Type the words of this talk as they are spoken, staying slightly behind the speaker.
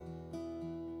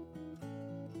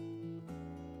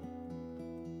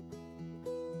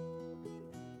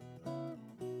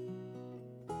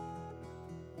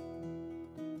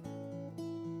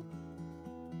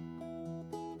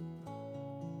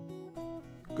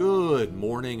Good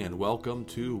morning and welcome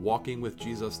to Walking with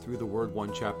Jesus Through the Word,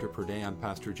 one chapter per day. I'm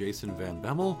Pastor Jason Van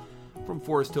Bemmel from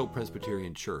Forest Hill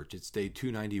Presbyterian Church. It's day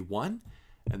 291,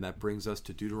 and that brings us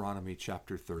to Deuteronomy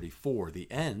chapter 34,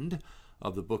 the end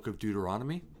of the book of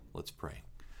Deuteronomy. Let's pray.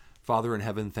 Father in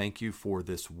heaven, thank you for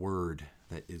this word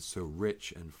that is so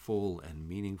rich and full and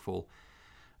meaningful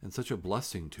and such a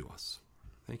blessing to us.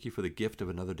 Thank you for the gift of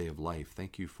another day of life.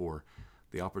 Thank you for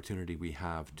the opportunity we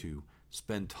have to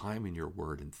spend time in your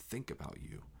word and think about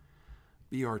you.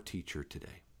 Be our teacher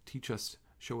today. Teach us,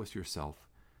 show us yourself.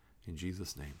 In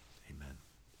Jesus' name, amen.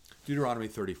 Deuteronomy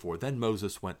 34. Then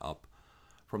Moses went up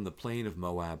from the plain of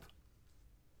Moab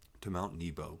to Mount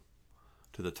Nebo,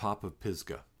 to the top of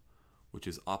Pisgah, which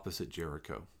is opposite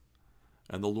Jericho.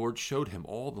 And the Lord showed him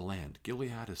all the land,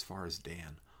 Gilead as far as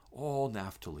Dan, all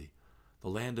Naphtali, the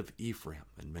land of Ephraim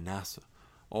and Manasseh,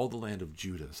 all the land of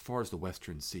Judah as far as the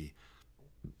western sea,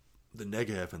 the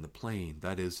Negev and the plain,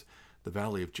 that is, the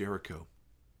valley of Jericho,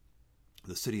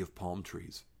 the city of palm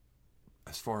trees,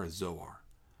 as far as Zoar.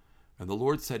 And the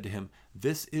Lord said to him,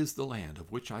 This is the land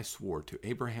of which I swore to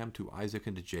Abraham, to Isaac,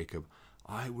 and to Jacob.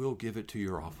 I will give it to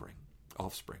your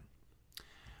offspring.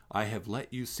 I have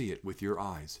let you see it with your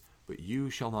eyes, but you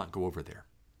shall not go over there.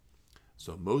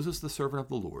 So Moses, the servant of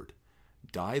the Lord,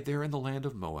 died there in the land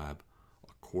of Moab,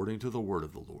 according to the word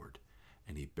of the Lord.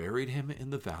 And he buried him in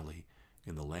the valley,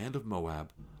 in the land of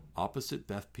Moab, opposite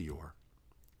Beth Peor.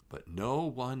 But no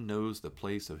one knows the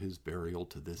place of his burial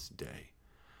to this day.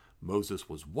 Moses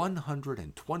was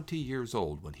 120 years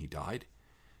old when he died.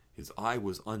 His eye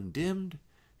was undimmed,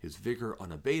 his vigor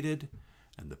unabated,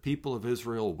 and the people of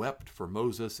Israel wept for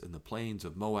Moses in the plains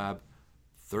of Moab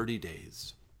 30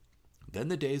 days. Then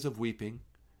the days of weeping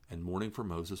and mourning for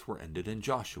Moses were ended, and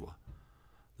Joshua,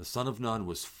 the son of Nun,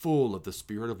 was full of the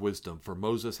spirit of wisdom, for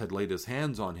Moses had laid his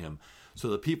hands on him. So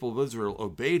the people of Israel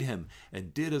obeyed him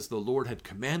and did as the Lord had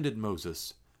commanded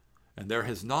Moses. And there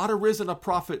has not arisen a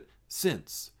prophet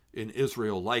since in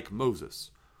Israel like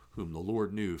Moses, whom the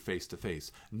Lord knew face to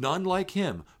face. None like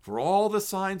him, for all the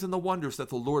signs and the wonders that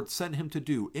the Lord sent him to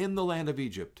do in the land of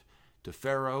Egypt, to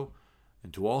Pharaoh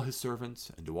and to all his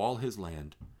servants and to all his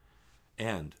land,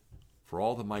 and for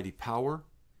all the mighty power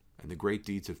and the great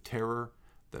deeds of terror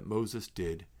that Moses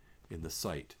did in the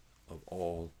sight of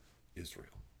all Israel.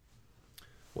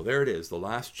 Well, there it is, the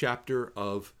last chapter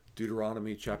of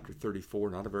Deuteronomy, chapter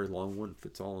 34. Not a very long one,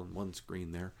 fits all on one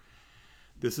screen there.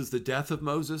 This is the death of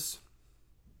Moses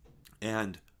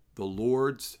and the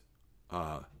Lord's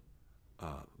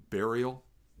burial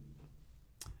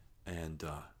and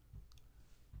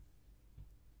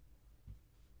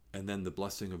then the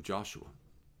blessing of Joshua.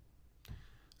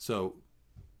 So,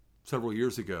 several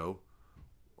years ago,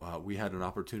 we had an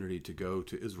opportunity to go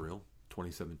to Israel,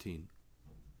 2017,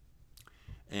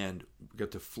 and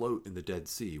got to float in the Dead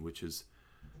Sea, which is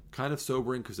kind of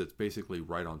sobering because it's basically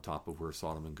right on top of where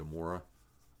Sodom and Gomorrah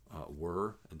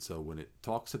were. And so when it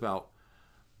talks about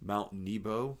Mount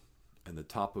Nebo and the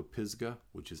top of Pisgah,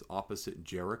 which is opposite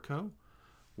Jericho,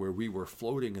 where we were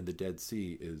floating in the Dead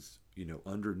Sea is,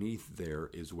 underneath there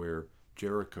is where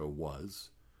Jericho was.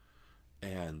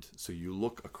 And so you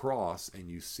look across and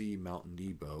you see Mount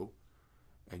Nebo,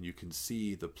 and you can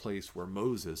see the place where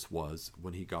Moses was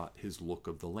when he got his look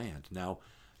of the land. Now,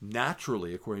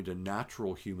 naturally, according to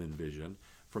natural human vision,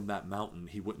 from that mountain,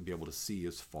 he wouldn't be able to see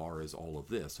as far as all of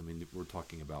this. I mean, we're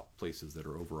talking about places that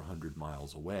are over 100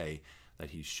 miles away that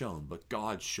he's shown, but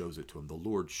God shows it to him. The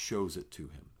Lord shows it to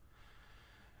him.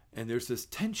 And there's this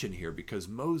tension here because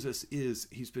Moses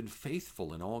he's been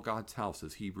faithful in all God's house,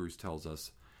 as Hebrews tells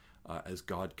us, as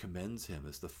God commends him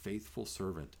as the faithful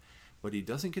servant. But he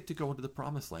doesn't get to go into the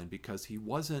promised land because he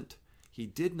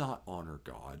did not honor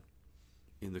God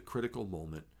in the critical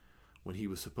moment when he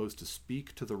was supposed to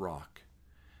speak to the rock,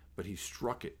 but he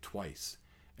struck it twice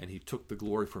and he took the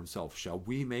glory for himself. Shall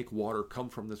we make water come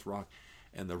from this rock?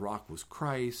 And the rock was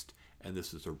Christ, and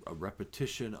this is a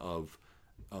repetition of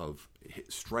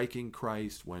striking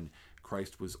Christ when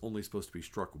Christ was only supposed to be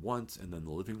struck once, and then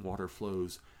the living water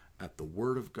flows at the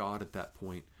word of God at that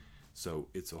point. So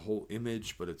it's a whole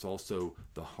image, but it's also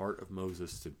the heart of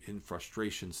Moses to, in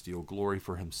frustration, steal glory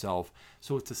for himself.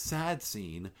 So it's a sad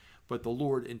scene, but the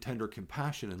Lord, in tender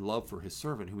compassion and love for his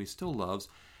servant, whom he still loves,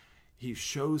 he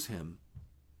shows him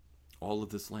all of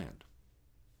this land.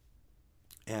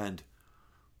 And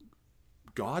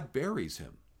God buries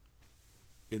him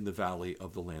in the valley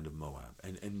of the land of Moab.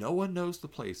 And no one knows the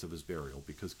place of his burial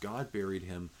because God buried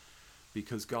him,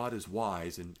 because God is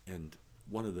wise. And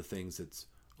one of the things that's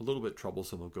a little bit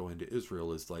troublesome of going to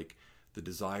Israel is like the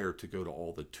desire to go to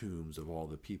all the tombs of all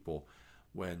the people,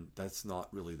 when that's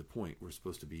not really the point. We're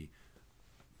supposed to be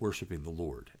worshiping the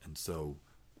Lord. And so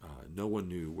no one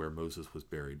knew where Moses was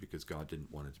buried because God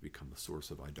didn't want it to become a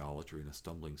source of idolatry and a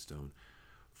stumbling stone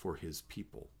for his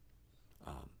people.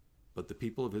 But the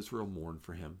people of Israel mourned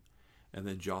for him. And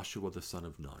then Joshua, the son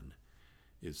of Nun,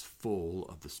 is full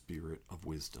of the spirit of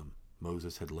wisdom.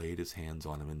 Moses had laid his hands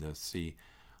on him, and see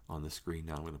on the screen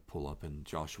now I'm going to pull up, and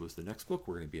Joshua's the next book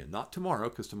we're going to be in. Not tomorrow,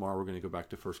 because tomorrow we're going to go back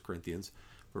to 1 Corinthians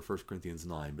for 1 Corinthians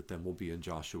 9, but then we'll be in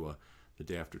Joshua the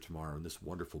day after tomorrow in this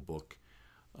wonderful book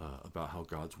about how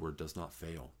God's word does not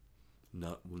fail.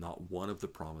 Not one of the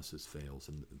promises fails,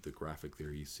 and the graphic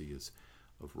there you see is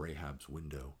of Rahab's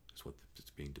window, is what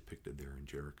it's being depicted there in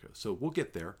Jericho. So we'll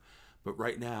get there, but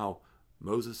right now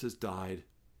Moses has died,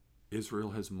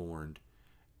 Israel has mourned,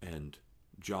 and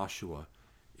Joshua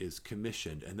is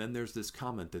commissioned. And then there's this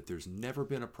comment that there's never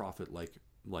been a prophet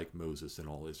like Moses in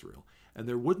all Israel, and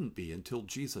there wouldn't be until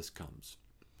Jesus comes.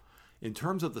 In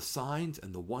terms of the signs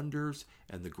and the wonders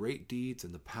and the great deeds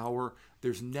and the power,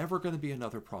 there's never going to be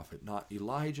another prophet. Not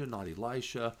Elijah, not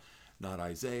Elisha, not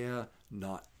Isaiah,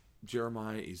 not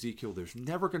Jeremiah, Ezekiel. There's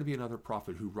never going to be another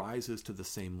prophet who rises to the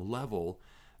same level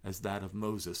as that of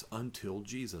Moses until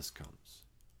Jesus comes.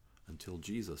 Until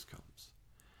Jesus comes.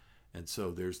 And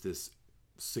so there's this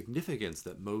significance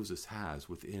that Moses has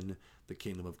within the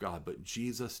kingdom of God, but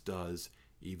Jesus does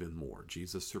even more.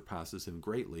 Jesus surpasses him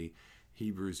greatly.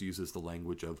 Hebrews uses the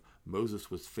language of Moses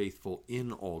was faithful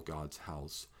in all God's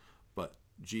house, but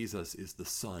Jesus is the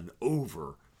son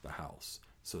over the house.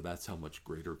 So that's how much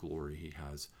greater glory he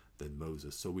has than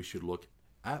Moses. So we should look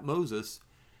at Moses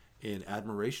in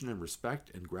admiration and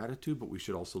respect and gratitude, but we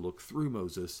should also look through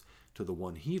Moses to the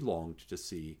one he longed to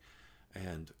see.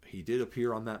 And he did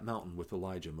appear on that mountain with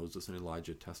Elijah, Moses and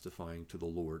Elijah testifying to the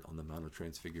Lord on the Mount of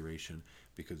Transfiguration,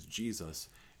 because Jesus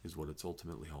is what it's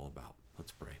ultimately all about.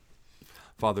 Let's pray.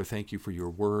 Father, thank you for your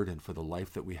word and for the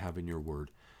life that we have in your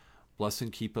word. Bless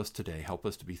and keep us today. Help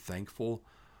us to be thankful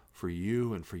for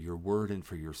you and for your word and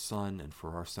for your Son and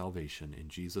for our salvation. In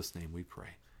Jesus' name we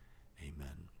pray.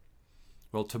 Amen.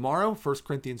 Well, tomorrow, 1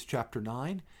 Corinthians chapter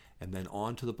 9, and then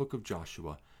on to the book of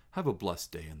Joshua. Have a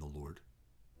blessed day in the Lord.